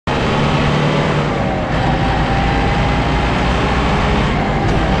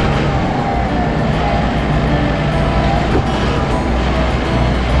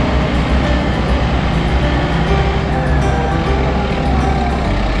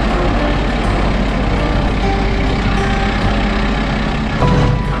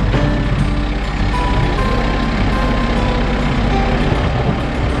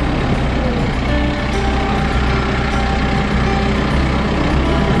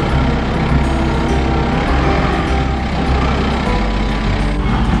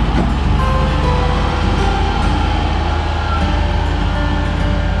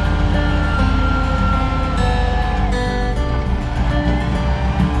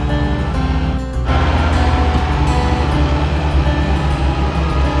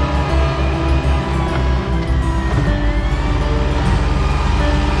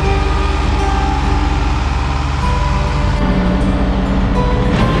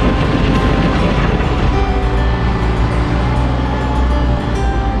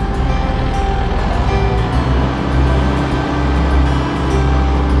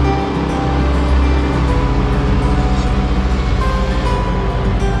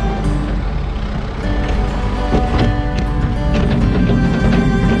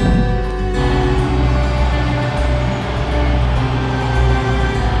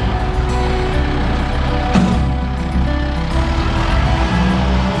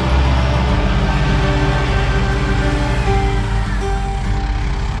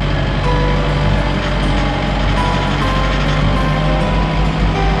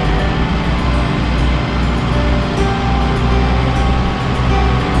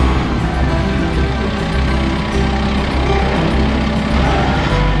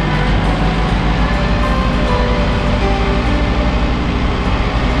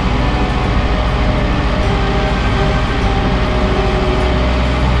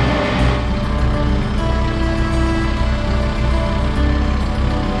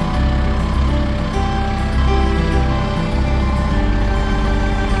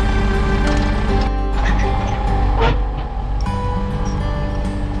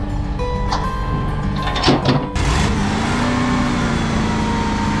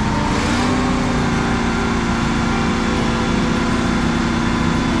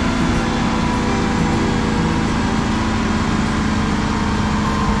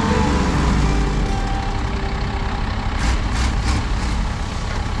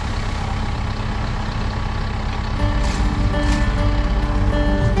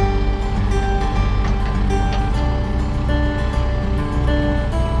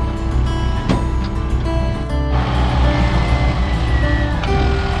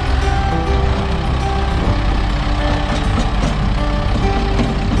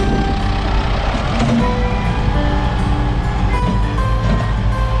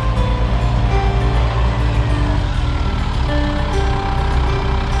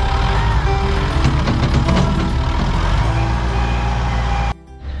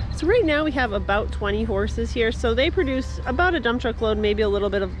we have about 20 horses here, so they produce about a dump truck load, maybe a little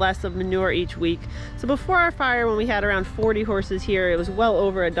bit of less of manure each week. So before our fire, when we had around 40 horses here, it was well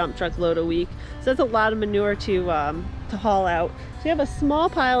over a dump truck load a week. So that's a lot of manure to haul out. So we have a small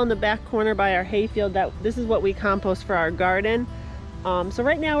pile in the back corner by our hayfield. This is what we compost for our garden. So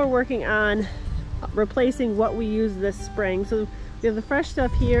right now we're working on replacing what we used this spring. So we have the fresh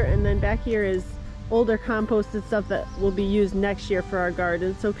stuff here, and then back here is older composted stuff that will be used next year for our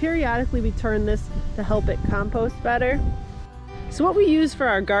garden. So periodically we turn this to help it compost better. So what we use for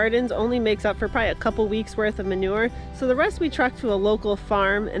our gardens only makes up for probably a couple weeks worth of manure. So the rest we truck to a local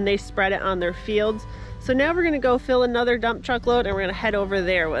farm and they spread it on their fields. So now we're gonna go fill another dump truck load and we're gonna head over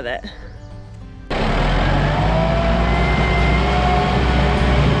there with it.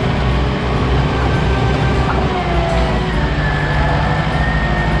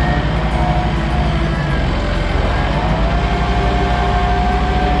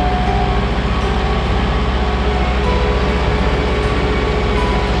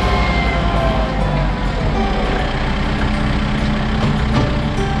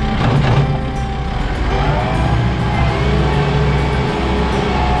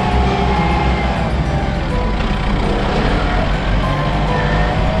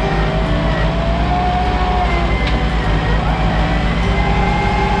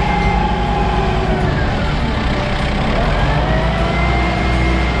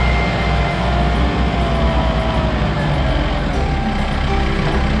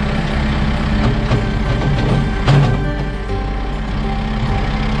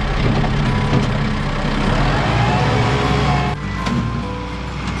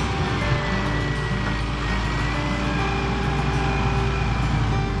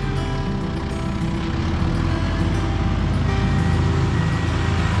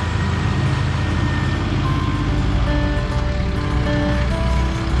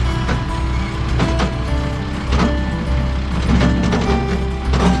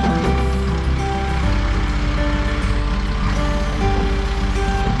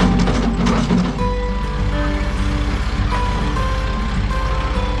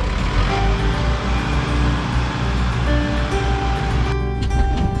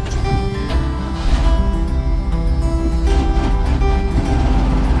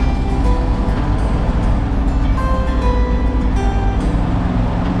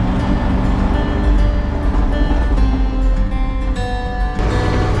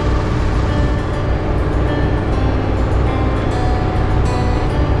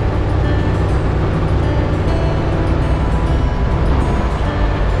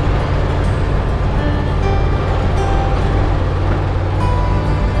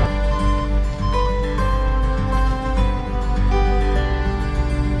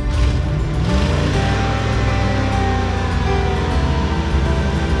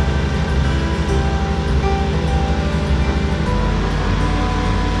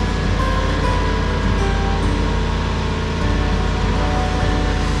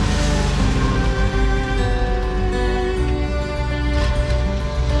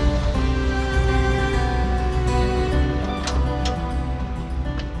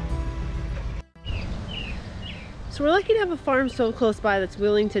 So we're lucky to have a farm so close by that's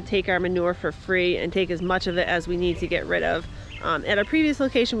willing to take our manure for free and take as much of it as we need to get rid of. At our previous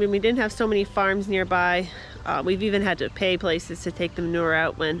location, when we didn't have so many farms nearby, we've even had to pay places to take the manure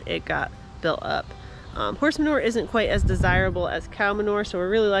out when it got built up. Horse manure isn't quite as desirable as cow manure, so we're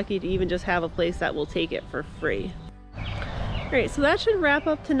really lucky to even just have a place that will take it for free. Alright, so that should wrap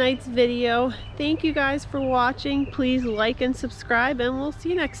up tonight's video. Thank you guys for watching. Please like and subscribe, and we'll see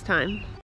you next time.